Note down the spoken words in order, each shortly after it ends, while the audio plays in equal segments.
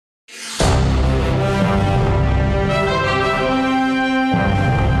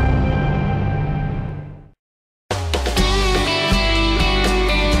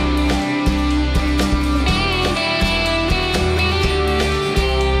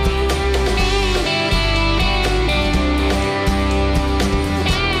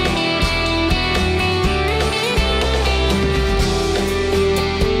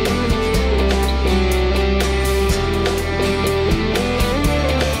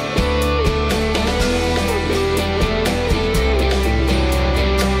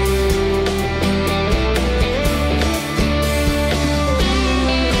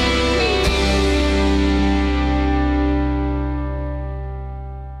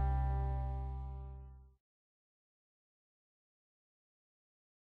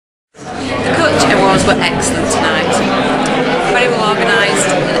awards were excellent tonight. Very well organised,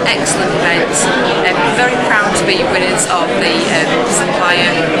 an excellent event. Very proud to be winners of the Supplier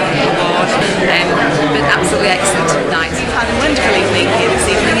Award. But absolutely excellent tonight. We've had a wonderful evening here this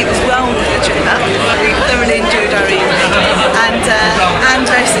evening. It was well worth the trip up. We thoroughly enjoyed our evening and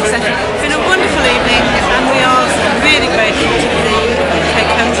very successful. It's been a wonderful evening and we are really grateful to the UK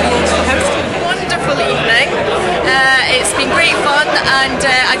Country Awards for hosting. Wonderful evening. It's been great fun and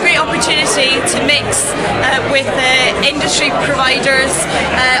a great opportunity to mix with industry providers,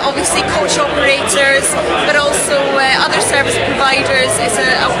 obviously coach operators, but also other service providers. It's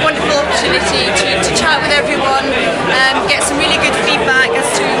a wonderful opportunity to chat with everyone, get some really good feedback as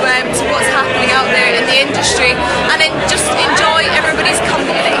to what's happening out there in the industry, and then just enjoy everybody's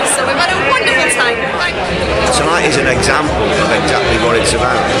company. So we've had a wonderful time. Tonight is an example of exactly what it's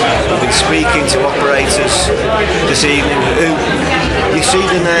about. We've been speaking to operators this evening who you see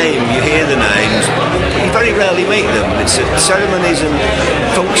the name, you hear the names, but you very rarely meet them. It's at ceremonies and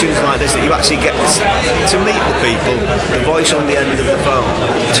functions like this that you actually get to meet the people, the voice on the end of the phone.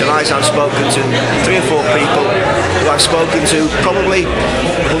 Tonight I've spoken to 3 or 4 people who I've spoken to probably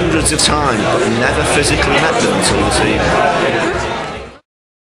hundreds of times, but never physically met them until this evening.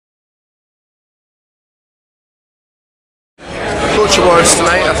 Coach Awards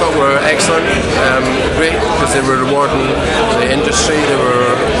tonight I thought were excellent, great because they were rewarding the industry, they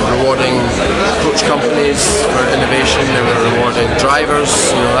were rewarding coach companies for innovation, they were rewarding drivers,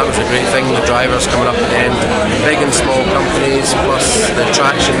 that was a great thing, the drivers coming up at the end, big and small companies, plus the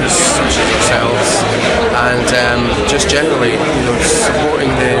attractions such as yourselves, and just generally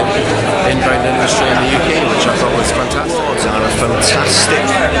supporting the inbound industry in the UK, which I thought was fantastic. Awards are a fantastic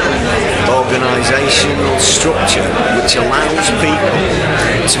organisational structure which allows people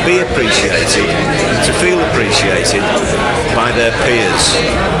to be appreciated, to feel appreciated by their peers.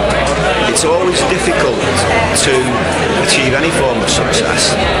 It's always difficult to achieve any form of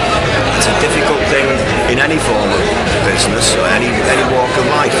success. It's a difficult thing in any form of business or any walk of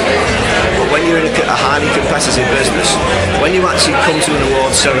life. But when you're in a highly competitive business, when you actually come to an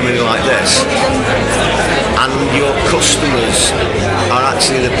award ceremony like this, and your customers are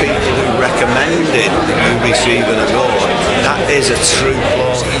actually the people who recommended you receive an award, that is a true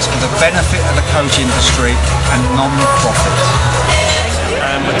plus. It's for the benefit of the coach industry and non-profit.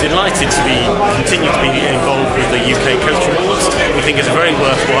 We're delighted to continue to be involved with the UK Coach Awards. We think it's a very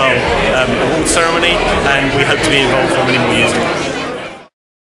worthwhile award ceremony, and we hope to be involved for many more years.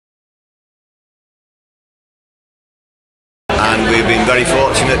 And we've been very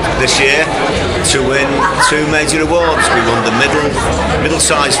fortunate this year to win 2 major awards. We won the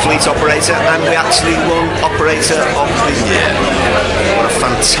middle-sized fleet operator, and we actually won Operator of the Year. What a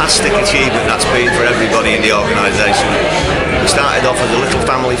fantastic achievement that's been for everybody in the organisation. We started off as a little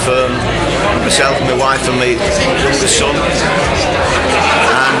family firm, myself, my wife and my youngest son,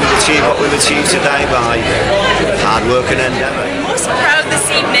 and we've achieved what we've achieved today by hard work and endeavour. Most proud this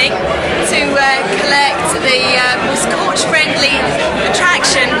evening to collect the most coach-friendly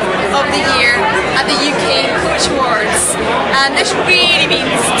attraction of the year at the UK Coach Awards, and this really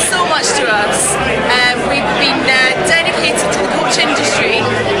means so much to us. We've been dedicated to the coach industry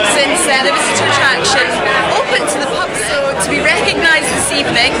since the visitor attraction opened to the public, so to be recognised this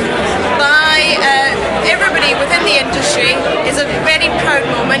evening by everybody within the industry is a very proud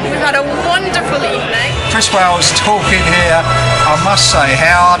moment. We've had a wonderful evening. Chris Wells talking here. I must say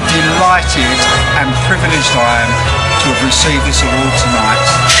how delighted and privileged I am to have received this award tonight.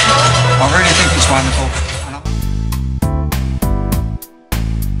 I really think it's wonderful.